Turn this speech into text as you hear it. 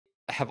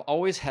have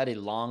always had a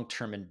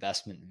long-term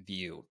investment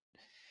view.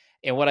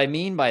 And what I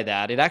mean by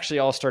that, it actually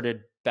all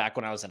started back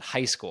when I was in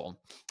high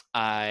school.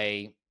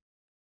 I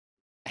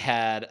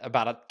had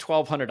about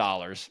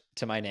 $1,200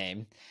 to my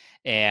name,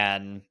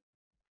 and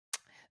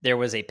there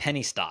was a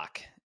penny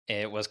stock.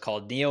 It was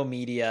called Neo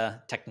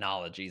Media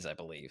Technologies, I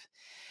believe.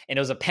 And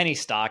it was a penny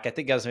stock. I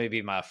think I was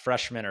maybe my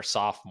freshman or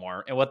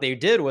sophomore. And what they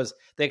did was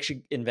they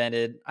actually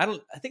invented, I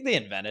think they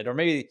invented, or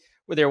maybe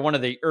they were one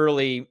of the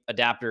early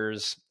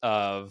adapters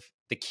of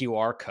the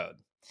QR code.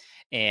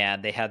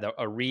 And they had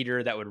a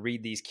reader that would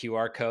read these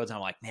QR codes. And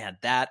I'm like, man,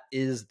 that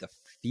is the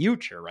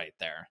future right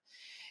there.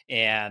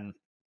 And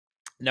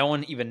no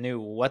one even knew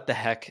what the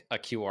heck a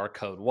QR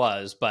code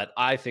was, but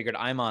I figured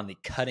I'm on the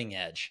cutting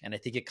edge. And I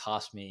think it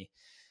cost me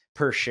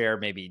per share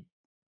maybe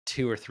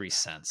 2 or 3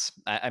 cents.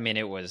 I mean,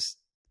 it was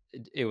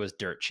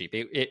dirt cheap.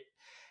 It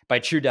by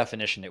true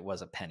definition, it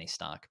was a penny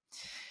stock.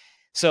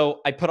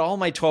 So I put all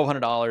my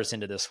 $1,200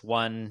 into this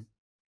one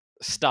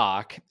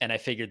stock, and I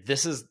figured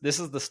this is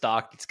the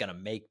stock that's going to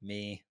make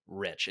me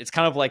rich. It's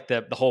kind of like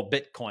the whole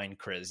Bitcoin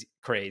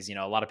craze. You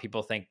know, a lot of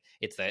people think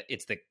it's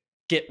the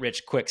get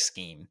rich quick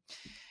scheme.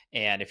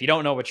 And if you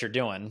don't know what you're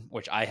doing,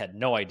 which I had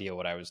no idea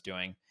what I was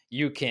doing,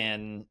 you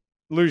can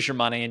lose your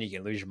money, and you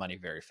can lose your money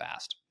very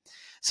fast.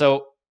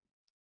 So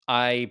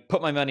I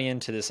put my money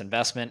into this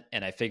investment,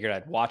 and I figured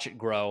I'd watch it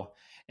grow.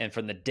 And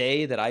from the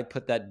day that I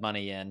put that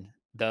money in,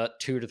 the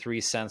 2 to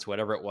 3 cents,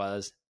 whatever it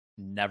was,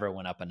 never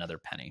went up another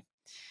penny.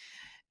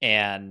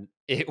 And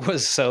it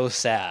was so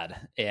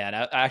sad. And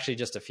actually,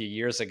 just a few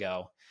years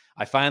ago,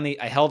 I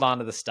held on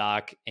to the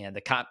stock, and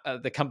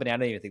the company, I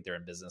don't even think they're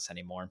in business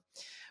anymore,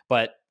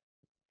 but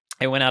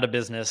it went out of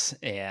business,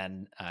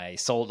 and I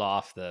sold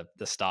off the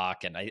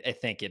stock. And I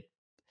think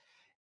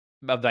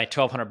of my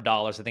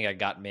 $1,200, I think I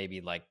got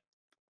maybe like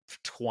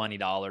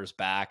 $20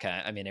 back.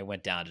 I mean, it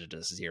went down to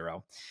just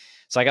zero.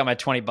 So I got my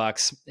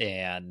 $20,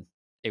 and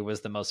it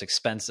was the most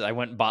expensive. I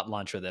went and bought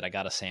lunch with it. I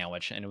got a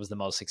sandwich, and it was the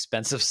most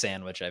expensive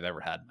sandwich I've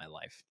ever had in my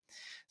life.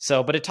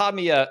 So, but it taught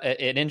me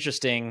an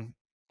interesting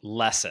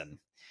lesson.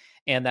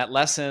 And that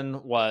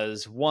lesson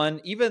was,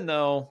 one, even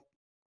though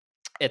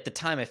at the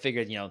time I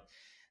figured,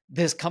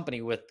 this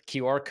company with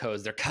QR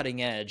codes, they're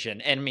cutting edge.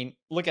 And I mean,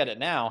 look at it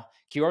now.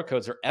 QR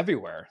codes are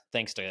everywhere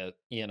thanks to,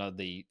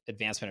 the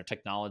advancement of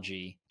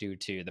technology due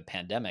to the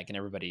pandemic and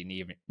everybody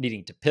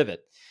needing to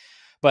pivot.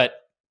 But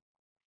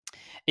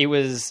it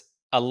was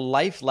a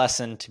life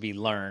lesson to be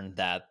learned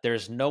that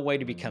there's no way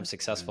to become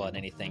successful at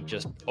anything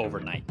just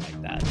overnight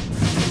like that.